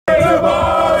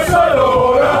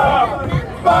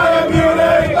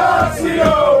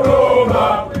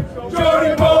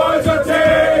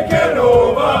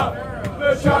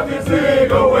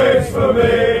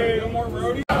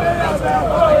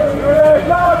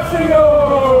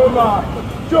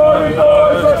Johnny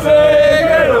boys are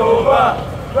taking over.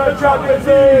 The Champions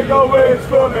League awaits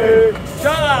for me.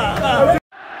 Shut up!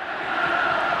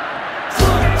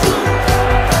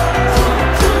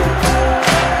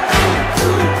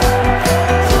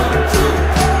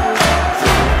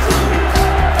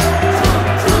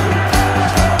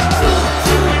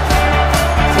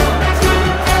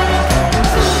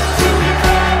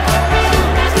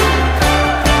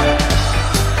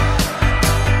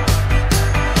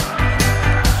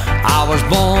 I was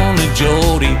born a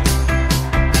Geordie,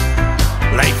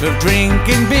 life of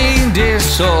drinking being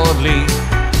disorderly.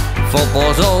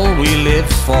 Football's all we live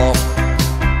for,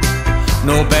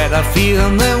 no better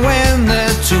feeling than when the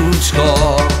two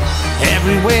score.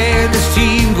 Everywhere this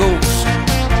team goes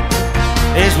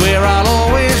is where I'll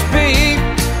always be,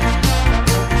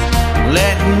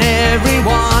 letting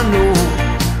everyone know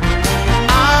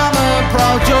I'm a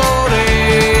proud Geordie.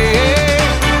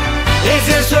 Is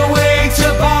this a way to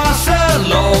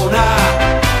Barcelona,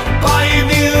 Bayern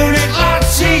Munich,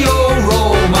 Lazio,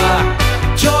 Roma?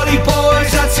 Geordie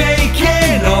boys are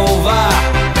taking over.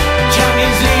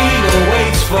 Champions League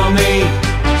awaits for me.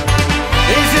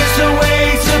 Is this a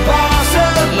way to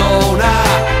Barcelona,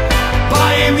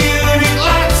 Bayern Munich,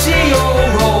 Lazio,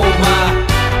 Roma?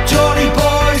 Geordie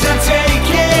boys are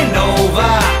taking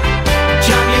over.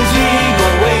 Champions League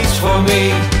awaits for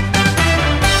me.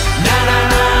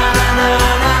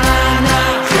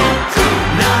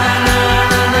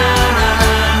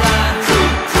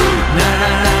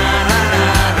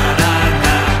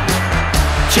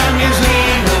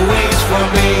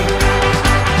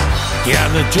 Yeah,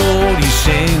 the Geordies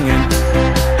singing,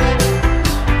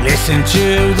 listen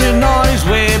to the noise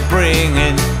we're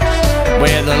bringing.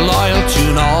 We're the loyal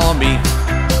toon army,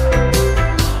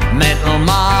 mental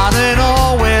man and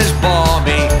always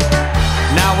balmy.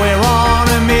 Now we're on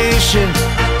a mission,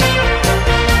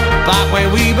 back where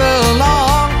we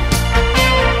belong.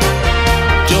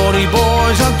 Geordie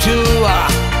boys on tour,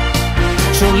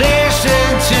 so listen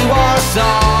to our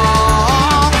song.